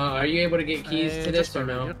car. Are you able to get keys to this or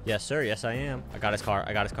no? Yes, sir. Yes, I am. I got his car.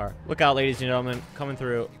 I got his car. Look out, ladies and gentlemen. Coming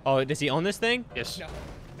through. Oh, does he own this thing? Yes.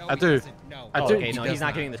 I do. Oh, okay, no, he's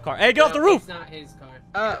not getting this car. Hey, get off the roof. It's not his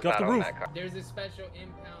car. Get off the roof. There's a special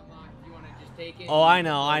impound lock if you want to just take it. Oh, I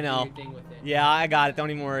know, I Do know. your thing with it. Yeah, I got it. Don't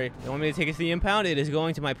even worry. You want me to take it to the impound? It is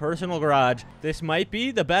going to my personal garage. This might be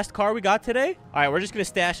the best car we got today. All right, we're just going to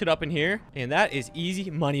stash it up in here. And that is easy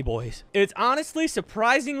money, boys. It's honestly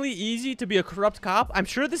surprisingly easy to be a corrupt cop. I'm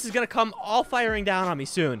sure this is going to come all firing down on me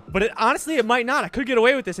soon. But honestly, it might not. I could get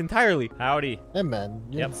away with this entirely. Howdy. Hey, man.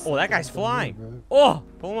 Yep. Oh, that guy's flying. Oh,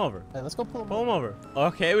 pull him over. Hey, let's go pull him Pull him over.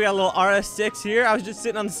 Okay, we got a little RS6 here. I was just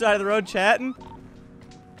sitting on the side of the road chatting.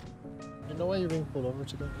 You know why you're being pulled over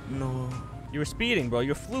today? No. You were speeding, bro.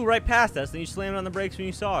 You flew right past us, then you slammed on the brakes when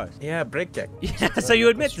you saw us. Yeah, brake check. Yeah, so you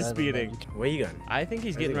admit to speeding. Where you going? I think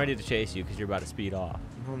he's getting ready to chase you because you're about to speed off.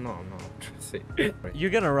 No. See. You're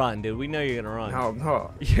gonna run, dude. We know you're gonna run.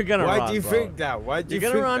 No. You're gonna run, Why do you bro. think that? Why do you You're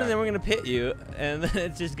think gonna run, that? and then we're gonna pit you, and then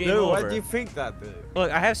it's just game Dude, over. why do you think that, dude? Look,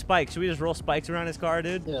 I have spikes. Should we just roll spikes around his car,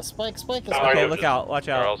 dude? Yeah, spike is Okay, look out. Watch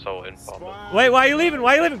out. They're also in Wait, why are you leaving?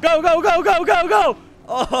 Why are you leaving? Go, go, go, go, go, go!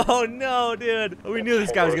 Oh, no, dude. We knew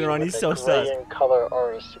this guy was gonna run. He's so sus. Gray in color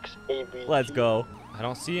R6AB. Let's go. I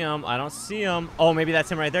don't see him. I don't see him. Oh, maybe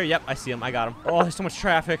that's him right there. Yep, I see him. I got him. Oh, there's so much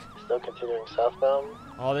traffic. Still continuing southbound.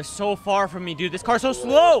 Oh, they're so far from me, dude. This car's so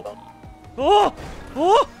slow. Oh,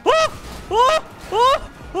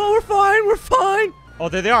 we're fine. We're fine. Oh,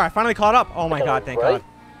 there they are. I finally caught up. Oh, my God. Thank God.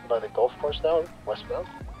 By the golf course now, westbound.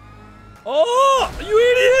 Oh, you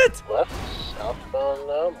idiot. Left, southbound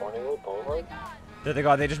now, Morningwood Boulevard. There they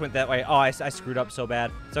go. They just went that way. Oh, I screwed up so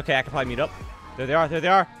bad. It's okay. I can probably meet up. There they are. There they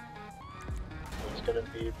are. He's gonna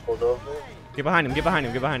be pulled over. Get behind him. Get behind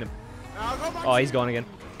him. Get behind him. Oh, he's going again.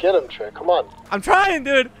 Get him, Trey. Come on. I'm trying,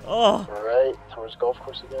 dude. Oh. Alright, towards golf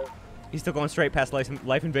course again. He's still going straight past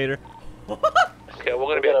Life Invader. Okay, we're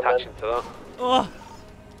gonna be attaching to that. Oh.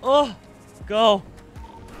 Oh. Go.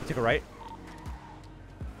 He took a right.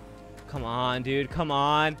 Come on, dude. Come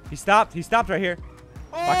on. He stopped. He stopped right here.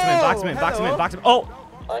 Box him in. Box him in. Box him in. Box him. Oh.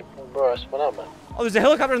 Bro, I spun out, man. Oh, there's a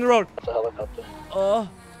helicopter in the road. That's a helicopter. Oh.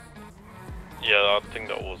 Yeah, I think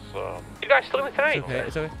that was. You guys still in the tank? It's okay.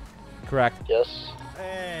 It's okay. Correct. Yes.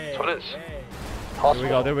 That's what it is. There we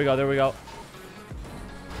go. There we go. There we go.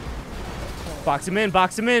 Box him in.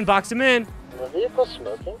 Box him in. Box him in. The vehicle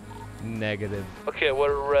smoking? Negative. Okay,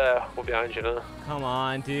 we're behind you now. Come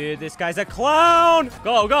on, dude. This guy's a clown.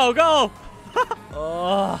 Go, go, go.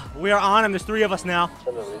 Oh, we are on him. There's 3 of us now.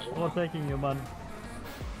 I'm taking you, man.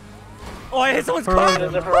 Oh, I hit someone's car.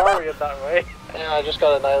 There's a Ferrari that way. Yeah, I just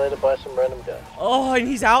got annihilated by some random guy. Oh, and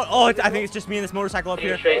he's out. Oh, I think it's just me and this motorcycle up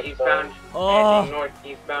here. Straight eastbound. Oh.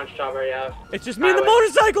 Northeastbound Strawberry Ave. It's just me and the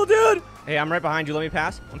motorcycle, dude. Hey, I'm right behind you. Let me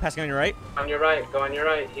pass. I'm passing on your right. On your right. Go on your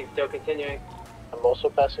right. He's still continuing. I'm also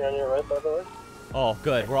passing on your right, by the way. Oh,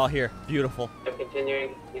 good. We're all here. Beautiful. Still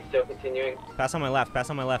continuing. He's still continuing. Pass on my left. Pass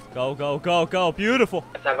on my left. Go, go, go, go. Beautiful.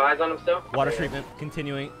 Let's have eyes on him still. Water treatment.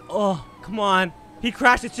 Continuing. Oh, come on. He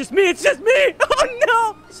crashed. It's just me. It's just me. Oh,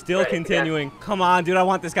 no. Still continuing. Come on, dude. I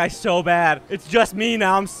want this guy so bad. It's just me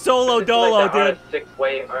now. I'm solo dolo, dude. RS6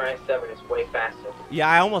 way, RS7 is way faster. Yeah,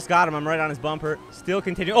 I almost got him. I'm right on his bumper. Still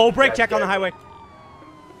continuing. Oh, brake check on the highway.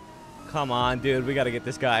 Come on, dude. We got to get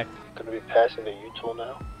this guy. Gonna be passing the U-tool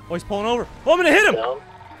now. Oh, he's pulling over. Oh, I'm going to hit him. Down.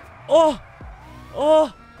 Oh.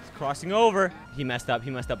 Oh. He's crossing over. He messed up. He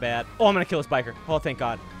messed up bad. Oh, I'm going to kill this biker. Oh, thank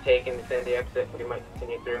God. Taking the exit. We might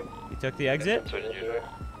continue through. He took the exit.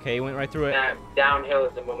 Okay, he went right through it. Downhill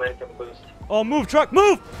is a momentum boost. Oh, move, truck,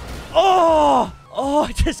 move! Oh! Oh,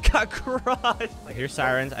 I just got crushed. I hear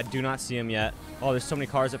sirens. I do not see them yet. Oh, there's so many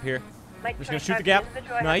cars up here. I'm just going to shoot the gap.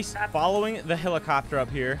 Nice. Following the helicopter up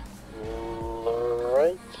here.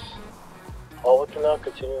 Right. All looking out,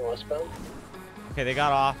 continuing westbound. Okay, they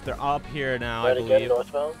got off. They're up here now, Right I believe. again,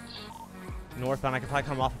 northbound. Northbound. I can probably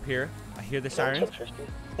come off up here. I hear the sirens. 1050.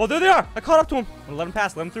 Oh, there they are. I caught up to them. I'm going to let them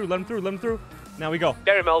pass. Let them through. Let them through. Let them through. Now we go.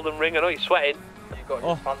 Get him, Elden Ring. I know he's sweating. You got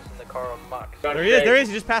his pants in the car on max. There he is. There he is.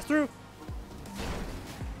 He just passed through.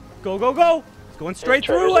 Go, go, go. He's going straight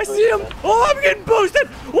through. I see him. Oh, I'm getting boosted.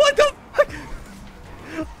 What the fuck?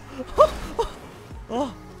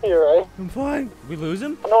 Oh. You're right. I'm fine. Did we lose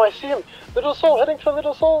him? Oh, no, I see him. Little Soul, heading for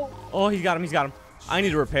Little Soul. Oh, he got him. He's got him. I need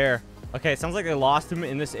to repair. Okay, it sounds like they lost him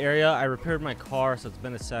in this area. I repaired my car, so it's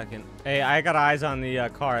been a second. Hey, I got eyes on the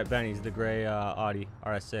car at Benny's, the gray Audi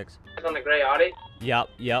RS6. It's on the gray Audi? Yep,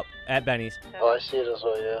 yep, at Benny's. Oh, I see it as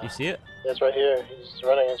well, yeah. You see it? Yeah, it's right here. He's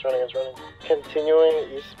running, it's running, it's running. Continuing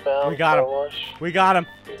eastbound. We got him. We got him.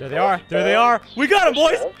 There they are. There they are. We got him,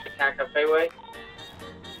 boys. Attack up highway.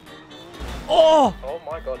 Oh! Oh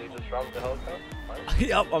my God, he just rammed the helicopter. Nice.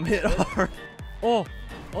 Yep, I'm hit hard. Oh,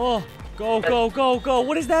 oh. Go, go, go, go.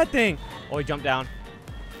 What is that thing? Oh, he jumped down.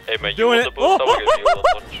 Hey, man, doing it. Oh,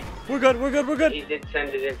 we're good, we're good, we're good. He did send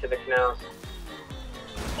it into the canals.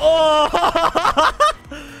 Oh!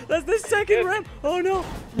 That's the second ramp. Oh, no.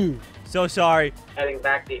 So sorry. Heading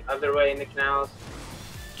back the other way in the canals.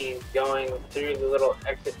 He's going through the little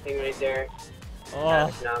exit thing right there.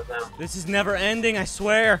 Oh, this is never ending, I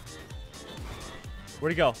swear.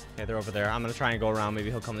 Where'd he go? Okay, they're over there. I'm gonna try and go around. Maybe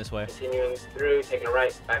he'll come this way. Continuing through, taking a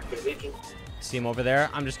right, back to the Legion. See him over there.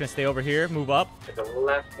 I'm just gonna stay over here, move up. To the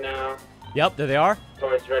left now. Yep, there they are.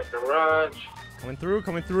 Towards Red Garage. Coming through,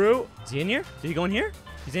 coming through. Is he in here? Did he go in here?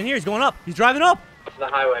 He's in here. He's going up. He's driving up. To the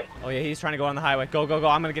highway. Oh yeah, he's trying to go on the highway. Go, go, go.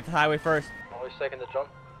 I'm gonna get to the highway first. Oh, he's taking the jump.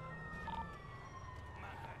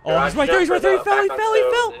 Oh, he's right there. He's right there. He fell. He fell. He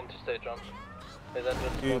fell. Interstate jump.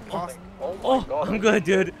 Oh, I'm good,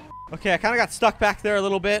 dude. Okay, I kind of got stuck back there a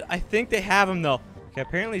little bit. I think they have him, though. Okay,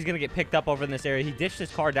 apparently he's going to get picked up over in this area. He ditched his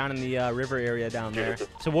car down in the river area down there.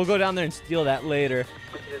 So we'll go down there and steal that later.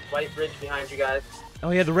 This is this white bridge behind you guys.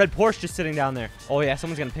 Oh, yeah, the red Porsche just sitting down there. Oh, yeah,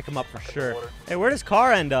 someone's going to pick him up for sure. Hey, where does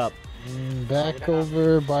car end up? Back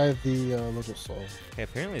over by the Little Soul. Okay,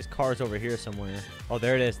 apparently his car's over here somewhere. Oh,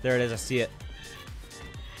 there it is. There it is. I see it.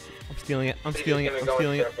 I'm stealing it. I'm stealing it. I'm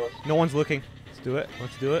stealing it. No one's looking. Let's do it.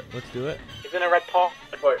 Let's do it. Let's do it. He's in a red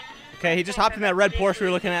Porsche. Okay, he just hopped in that red Porsche we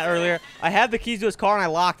were looking at earlier. I had the keys to his car and I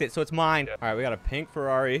locked it, so it's mine. All right, we got a pink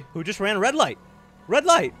Ferrari who just ran a red light. Red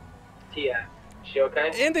light. Tia, she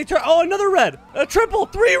okay? And they turn. Oh, another red. A triple.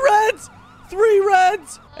 3 reds. 3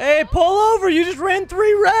 reds. Hey, pull over. You just ran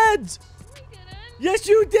 3 reds. Yes,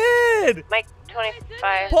 you did. Mike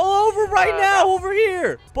 25. Pull over right now, over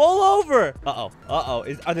here. Pull over.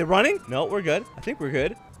 Uh-oh. Are they running? No, we're good. I think we're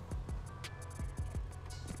good.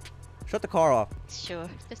 Shut the car off. Sure,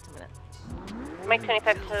 just a minute. Make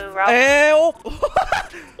 25 to Ralph. Ew.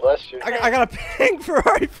 Bless you. I got a pink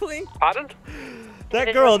Ferrari, please. Pardon?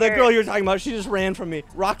 That girl you were talking about, she just ran from me.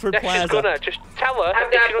 Rockford Yeah, Plaza. she's gonna just tell her. I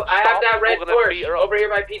have that red Porsche over here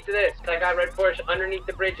by Pizza This. I got red Porsche underneath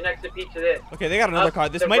the bridge next to Pizza This. Okay, they got another car.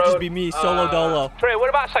 This might just be me, solo dolo. Trey, what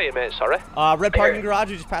about saying, mate? Sorry. Red parking garage.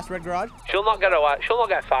 We just passed red garage. She'll not get away. She'll not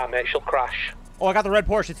get far, mate. She'll crash. Oh, I got the red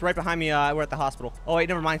Porsche. It's right behind me. We're at the hospital. Oh, wait,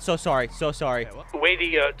 never mind. So sorry. So sorry.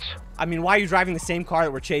 Idiots. I mean, why are you driving the same car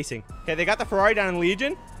that we're chasing? Okay, they got the Ferrari down in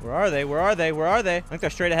Legion. Where are they? Where are they? Where are they? I think they're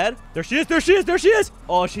straight ahead. There she is. There she is. There she is.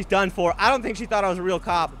 Oh, she's done for. I don't think she thought I was a real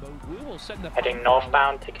cop. Heading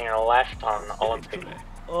northbound, taking a left on Olympic.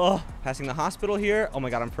 Oh, passing the hospital here. Oh my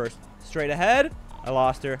God, I'm first. Straight ahead. I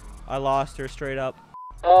lost her. I lost her straight up.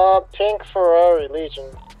 Pink Ferrari Legion.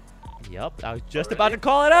 Yup, I was just about to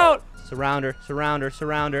call it out. Surround her, surround her,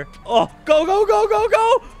 surround her. Oh, go, go, go, go,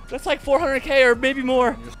 go. That's like 400K or maybe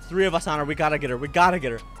more. 3 of us on her. We gotta get her. We gotta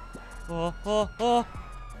get her. Oh.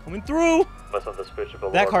 Coming through.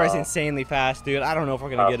 That car is insanely fast, dude. I don't know if we're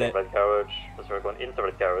gonna get it. Red carriage. We're going into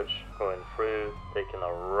red carriage. Going through, taking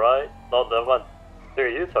a right. No, never mind. There,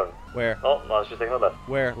 U-turn. Where? Oh, no, it's just taking a left.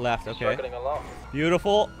 Where? Left, okay. Struggling along.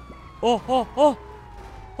 Beautiful.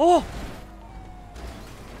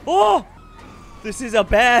 Oh. This is a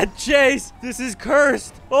bad chase. This is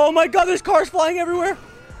cursed. Oh my God, there's cars flying everywhere.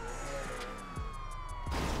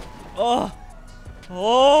 Oh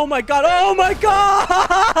my God. Oh my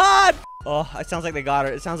God. Oh, it sounds like they got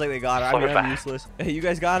her. It sounds like they got her. I mean, I'm useless. Hey, you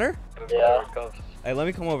guys got her? Yeah. Hey, let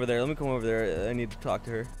me come over there. Let me come over there. I need to talk to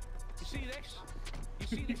her. You see this?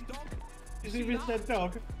 You see this dog? You see this dead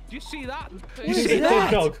dog? Do you see that? You see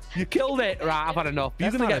that dog? You killed it. Right, I've had enough.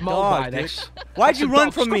 You're That's gonna not get a mauled dog, by dude. this. Why'd you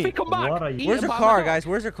run from me? Come back. Where's her car, guys?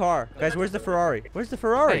 Where's her car? Guys, where's the Ferrari? Where's the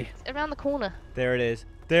Ferrari? It's around the corner. There it is.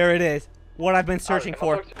 There it is. What I've been searching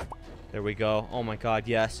for. There we go. Oh my God,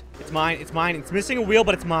 yes. It's mine. It's mine. It's missing a wheel,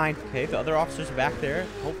 but it's mine. Okay, the other officers are back there.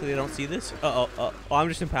 Hopefully they don't see this. Oh, I'm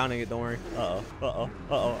just impounding it. Don't worry.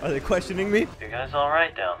 Are they questioning me? You guys all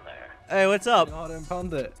right down there? Hey, what's up? You know how to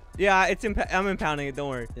impound it. Yeah, I'm impounding it. Don't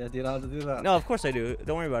worry. Yeah, do you know how to do that? No, of course I do.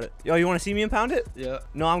 Don't worry about it. Yo, you want to see me impound it? Yeah.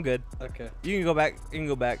 No, I'm good. Okay. You can go back. You can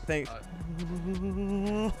go back. Thanks.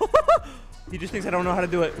 He just thinks I don't know how to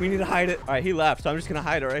do it. We need to hide it. All right, he left, so I'm just gonna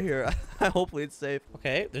hide it right here. Hopefully it's safe.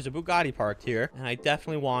 Okay, there's a Bugatti parked here, and I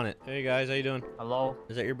definitely want it. Hey guys, how you doing? Hello.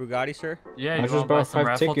 Is that your Bugatti, sir? Yeah, you want to buy some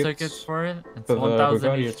raffle tickets for it? It's for the 1,000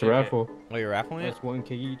 Bugatti, each it's a ticket. raffle. Oh, you're raffling it? It's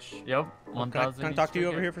 1K each. Yep, 1,000. Can I talk to you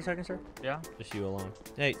over here for a second, sir? Yeah. Just you alone.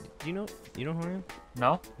 Hey, do you know who I am?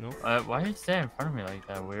 No. No. Why are you standing in front of me like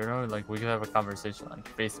that, weirdo? Like we could have a conversation like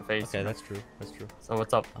face to face. Okay, that's true. That's true. So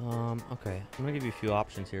what's up? Okay. I'm gonna give you a few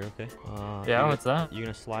options here. Okay. Yeah, what's that? You're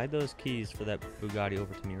gonna slide those keys for that Bugatti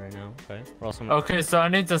over to me right now. Okay. Or else Okay, so I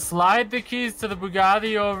need to slide the keys to the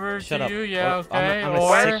Bugatti over Shut to up. you. Yeah. Okay. I'm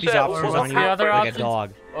gonna sick these officers what's on you the other like option? a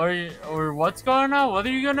dog. Or what's going on? What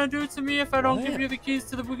are you gonna do to me if I don't give you the keys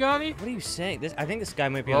to the Bugatti? What are you saying? I think this guy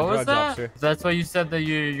might be What a was drugs that? officer. That's why you said that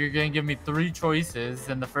you're gonna give me 3 choices,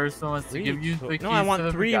 and the first one was to give you the keys No, I want to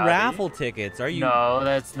the 3 Bugatti. raffle tickets. Are you? No,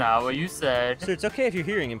 that's not what you said. So it's okay if you're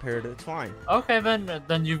hearing impaired. It's fine. Okay,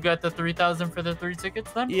 then you've got the 3,000 for the 3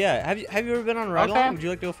 tickets then. Yeah. Have you ever been on a ride Okay. along? Would you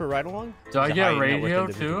like to go for a ride along? Do I It's a get high net worth radio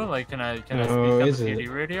individual. too? Like, can I speak No, on is the it? PD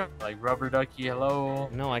radio? Like rubber ducky, hello.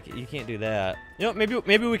 No, you can't do that. You know,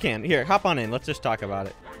 maybe we can. Here, hop on in. Let's just talk about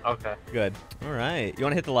it. Okay. Good. All right. You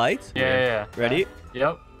want to hit the lights? Yeah. Ready?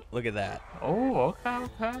 Yep. Look at that. Oh,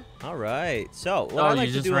 okay. All right. So what I like you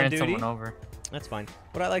to just do on ran duty. someone over. That's fine.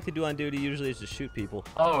 What I like to do on duty usually is just shoot people.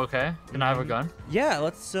 Oh, okay. Can I have a gun? Yeah.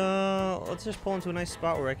 Let's just pull into a nice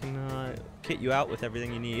spot where I can kit you out with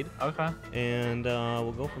everything you need. Okay. And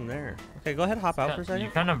we'll go from there. Okay. Go ahead. Hop out for a second.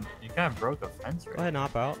 You kind of broke a fence, right? Go ahead and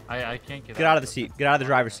hop out. I can't get. Get out of the seat. Get out of the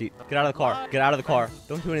driver's seat. Get out of the car. Get out of the car.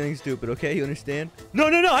 Don't do anything stupid, okay? You understand? No.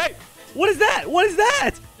 Hey! What is that? What is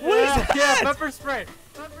that? What is that? Yeah, pepper spray.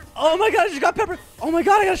 Oh my God! I just got pepper. Oh my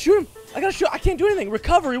God! I gotta shoot him. I can't do anything.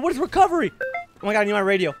 Recovery. What is recovery? Oh my God! I need my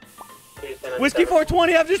radio. Whiskey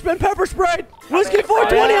 420. I've just been pepper sprayed. Whiskey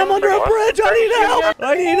 420. I'm under a bridge. I need help.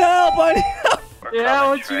 I need help. Yeah,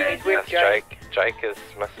 what you Yes, Jake is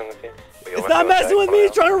messing with you. It's not messing with me.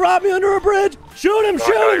 He's trying to rob me under a bridge. Shoot him!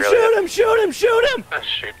 Shoot him! Shoot him! Shoot him! Shoot him!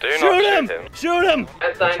 Shoot him! Shoot him!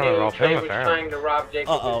 As I knew, Trey was trying to rob Jake.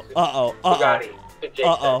 Uh-oh. Bugatti.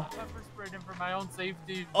 Uh-oh. my own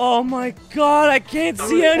safety. Oh my god, I can't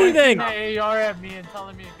see anything. Pointing the AR at me and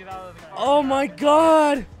telling me to get out of the car. Oh my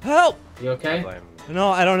god. Help. You okay? No,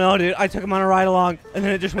 I don't know, dude. I took him on a ride along, and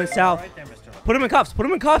then it just went south. Put him in cuffs. Put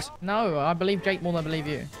him in cuffs. No, I believe Jake more than I believe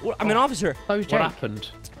you. I'm an officer. So's Jake. What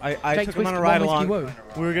happened? I took him on a ride along.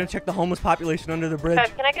 We were going to check the homeless population under the bridge.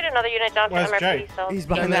 Can I get another unit down to Where's MRP? Jake? He's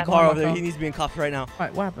behind that car over there. He needs to be in cuffs right now.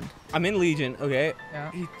 Right, what happened? I'm in Legion, okay?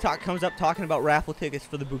 Yeah. He comes up talking about raffle tickets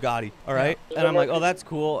for the Bugatti, all right? And I'm like, oh, that's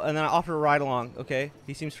cool. And then I offer a ride along, okay?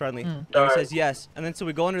 He seems friendly. And he says yes. And then so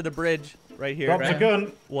we go under the bridge right here. Drops a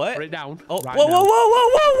gun. What? Put it down. Oh, right whoa, now. whoa, whoa, whoa,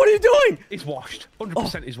 whoa! What are you doing? He's washed.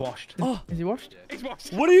 100% he's washed. Oh, is he washed? He's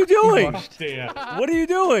washed. What are you doing? Oh, dear. What are you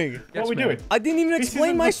doing? What are we doing? I didn't even This explain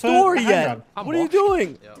isn't my the first- story hang yet. on. What are you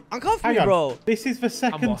doing? Uncuff Hang me, on. bro. This is the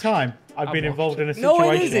second time I've been involved in a No, it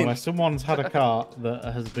situation isn't. where someone's had a car that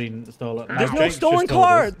has been stolen. Now, There's no Jake stolen just told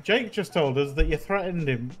car. us- Jake just told us that you threatened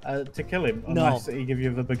him to kill him unless he give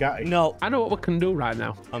you the Bugatti. No. I know what we can do right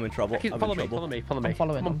now. I'm in trouble. I'm in trouble. Follow me. I'm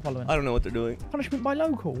following. I'm following. I don't know what they're doing. Punishment by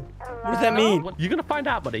local. What does that mean? You're gonna find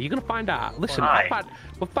out, buddy. You're gonna find out. Listen,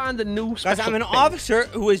 we'll find the new Guys, special I'm an thing. officer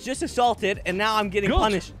who was just assaulted, and now I'm getting Good.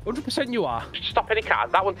 punished. 100% you are. Stop any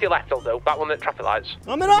cars. That one to your left will do. That one at traffic lights.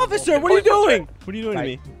 I'm an officer. What are you doing? What are you doing to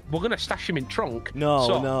me? We're gonna stash him in trunk. No,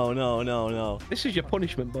 So, no. This is your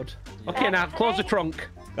punishment, bud. Okay, now close the trunk.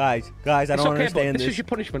 Guys, I It's don't okay, understand but this is your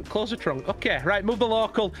punishment. Close the trunk. Okay, right, move the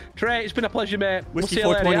local. Trey, it's been a pleasure, mate. We'll Whiskey see you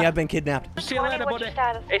later. 420, Yeah? I've been kidnapped. See you later, buddy.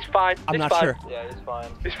 It's fine. I'm it's not fine. sure. Yeah, it's fine.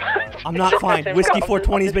 It's fine. I'm not fine. Whiskey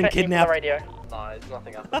 420 has been kidnapped. Nah, it's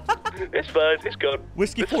nothing else. It's fine. It's good.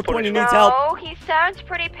 Whiskey This is 420 punishment. needs help. No, he sounds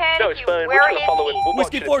pretty panicky. No, it's fine. We're Where just is gonna follow he? him. We're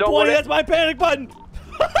Whiskey watching it. Don't 420, worry. that's my panic button.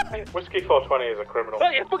 Whiskey 420 is a criminal.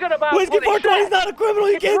 Hey, forget about Whiskey what he 420 is said. not a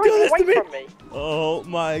criminal. You can't do this to me. From me. Oh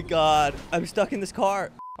my god. I'm stuck in this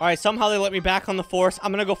car. All right, somehow they let me back on the force.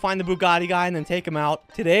 I'm gonna go find the Bugatti guy and then take him out.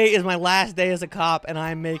 Today is my last day as a cop, and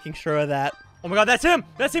I'm making sure of that. Oh my god, that's him!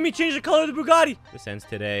 That's him! He changed the color of the Bugatti! This ends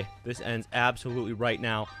today. This ends absolutely right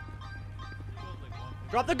now.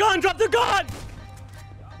 Drop the gun! Drop the gun!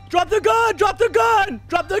 Drop the gun! Drop the gun!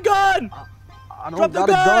 Drop the gun! I don't got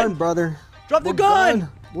a gun, brother. Drop the We're gun! done.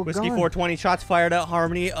 We're Whiskey gone. 420, shots fired at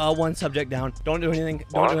Harmony. One subject down. Don't do anything.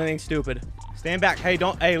 Don't do anything stupid. Stand back. Hey,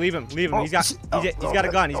 don't. Hey, leave him. Leave him. He's got a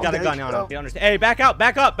gun. He's got a gun on him. You understand? Hey, back up.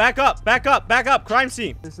 Back up. Back up. Back up. Back up. Crime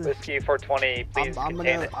scene. Whiskey 420, please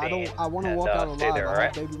contain the scene. I want to and, walk out stay alive. there, I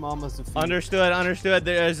alright? have baby mamas to feed. Understood. Understood.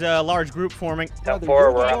 There's a large group forming. 10-4,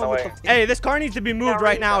 you're we're the on the one with way. Hey, this car needs to be moved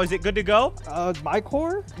right now. Is it good to go? My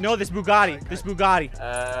car? No, this Bugatti. This Bugatti.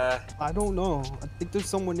 I don't know. I think there's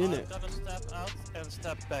someone in it. Step out and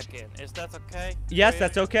step back in. Is that okay? Yes,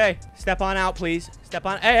 that's okay. Step on out, please. Step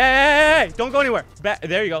on. Hey, hey, hey, hey! Don't go anywhere. Back.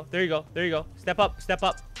 There you go. There you go. There you go. Step up. Step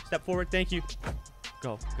up. Step forward. Thank you.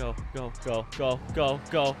 Go, go, go, go, go, go,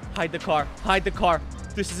 go. Hide the car. Hide the car.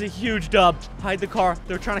 This is a huge dub. Hide the car.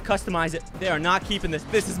 They're trying to customize it. They are not keeping this.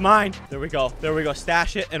 This is mine. There we go. There we go.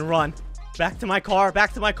 Stash it and run. Back to my car.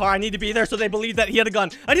 Back to my car. I need to be there so they believe that he had a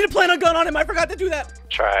gun. I need to plant a gun on him. I forgot to do that.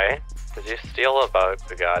 Trey, did you steal a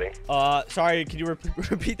Bugatti? Sorry. Can you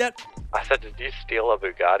repeat that? I said, did you steal a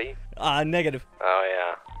Bugatti? Negative. Oh,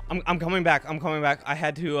 yeah. I'm coming back. I'm coming back. I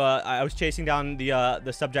had to, I was chasing down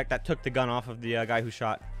the subject that took the gun off of the guy who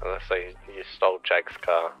shot. So you stole Jake's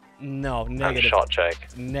car. No, negative. And shot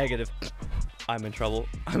Jake. Negative. I'm in trouble.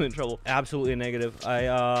 I'm in trouble. Absolutely negative.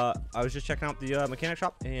 I was just checking out the mechanic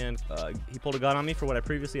shop, and he pulled a gun on me for what I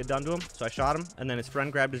previously had done to him. So I shot him, and then his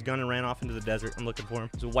friend grabbed his gun and ran off into the desert. I'm looking for him.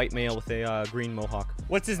 He's a white male with a green mohawk.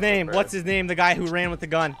 What's his name? What's his name? The guy who ran with the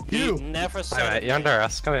gun. You never said. Alright, you're under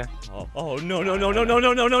arrest. Come here. Oh no no no no no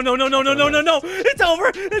no no no no no no no no no no! It's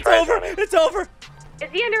over! It's over! It's over! Is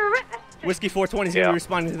he under arrest? Whiskey 420 is gonna be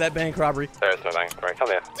responding to that bank robbery. There's no bank. Right, come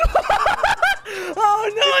here.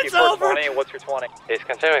 Oh no, it's over! What's your 20? He's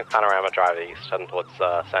continuing Panorama Drive east, heading towards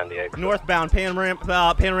San Diego. Northbound,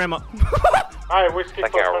 Panorama. Hi, Whiskey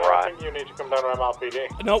Taking a 420, I ride. think you need to come down to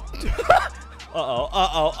MLPD. Nope.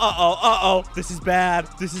 Uh-oh. This is bad.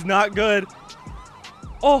 This is not good.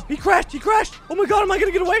 Oh, he crashed. Oh my god, am I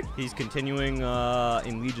gonna get away? He's continuing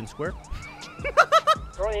in Legion Square.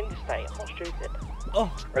 We're on the interstate. I'm not stupid. Oh.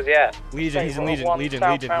 Where's he at? Legion, he's in Legion.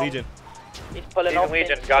 Legion. He's pulling off.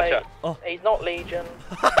 Legion, gotcha. Oh. He's not Legion.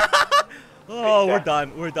 Oh, we're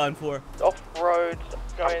done. We're done for. Off-road.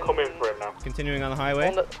 I'm coming for him now. Continuing on the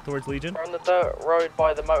highway towards Legion. We're on the dirt road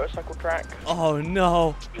by the motorcycle track. Oh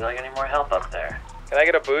no. Would you like any more help up there? Can I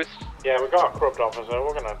get a boost? Yeah, we got a corrupt officer.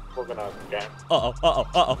 We're gonna get him. Oh,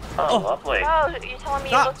 lovely. Oh, you telling me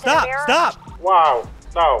you looked in the mirror? Stop! Wow.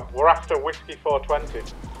 No, we're after Whiskey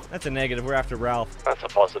 420. That's a negative. We're after Ralph. That's a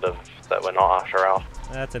positive that we're not after Ralph.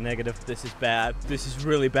 That's a negative. This is bad. This is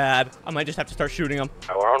really bad. I might just have to start shooting him.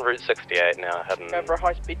 We're on Route 68 now, heading Over a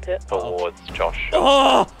high-speed pit. towards Josh.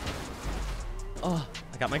 Oh! Oh,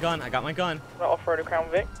 I got my gun. I got my gun. Off-road Crown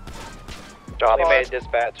Vic. Charlie made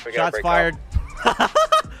dispatch. We gotta Shots break fired.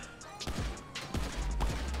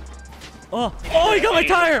 Oh, oh, he got my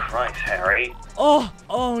tire. Christ, Harry.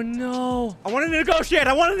 Oh no. I want to negotiate.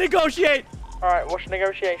 I want to negotiate. Alright, what's the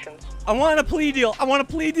negotiations? I want a plea deal. I want a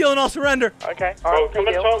plea deal and I'll surrender. Okay. Well, come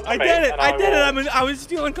and talk to I me. did it. and I did will- it. I was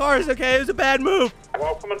stealing cars, okay? It was a bad move.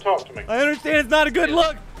 Well, come and talk to me. I understand it's not a good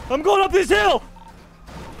look. I'm going up this hill.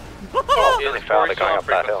 Really found it going up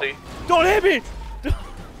that hill. Don't hit me.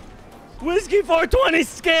 Whiskey 420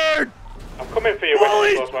 scared. I'm coming for you.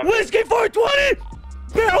 Holy Whiskey 420.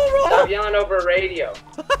 Barrel roll. Stop yelling over radio.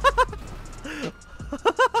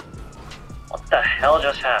 What the hell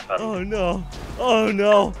just happened? Oh no. Oh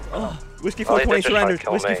no. Oh. Whiskey Oh, they 420 did just try to surrenders.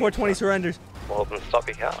 kill Whiskey me. 420 surrenders. Well, then stop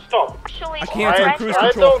your car. Stop. I can't turn cruise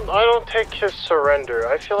control. I don't take his surrender.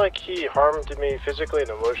 I feel like he harmed me physically and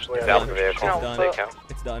emotionally. Get out of the vehicle. It's done. Take him.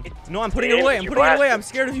 It's done. No, I'm putting it away. I'm putting it away. I'm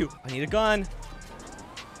scared of you. I need a gun.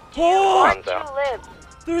 Guns out.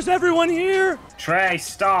 There's everyone here. Trey,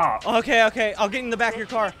 stop. Okay, okay. I'll get in the back of your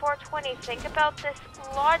car. 420, think about this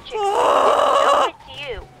logic. Ah! No, it's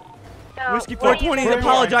you. So, Whiskey what are you 420 gonna do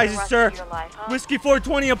apologizes, for the rest sir. of your life, huh? Whiskey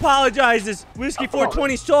 420 apologizes. Whiskey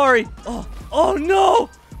 420 sorry. Oh, oh no.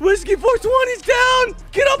 Whiskey 420's down.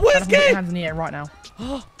 Get up, Put your Whiskey. hands in the air right now.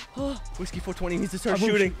 Whiskey 420 needs to start I will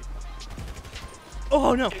shooting.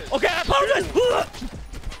 Oh no. Okay, I apologize.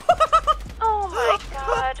 Oh my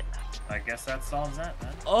god. I guess that solves that,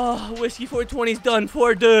 man. Oh, Whiskey 420's done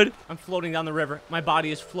for, dude. I'm floating down the river. My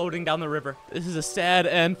body is floating down the river. This is a sad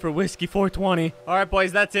end for Whiskey 420. All right,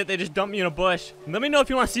 boys, that's it. They just dumped me in a bush. Let me know if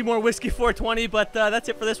you want to see more Whiskey 420, but that's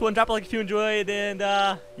it for this one. Drop a like if you enjoyed, and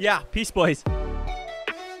yeah, peace, boys.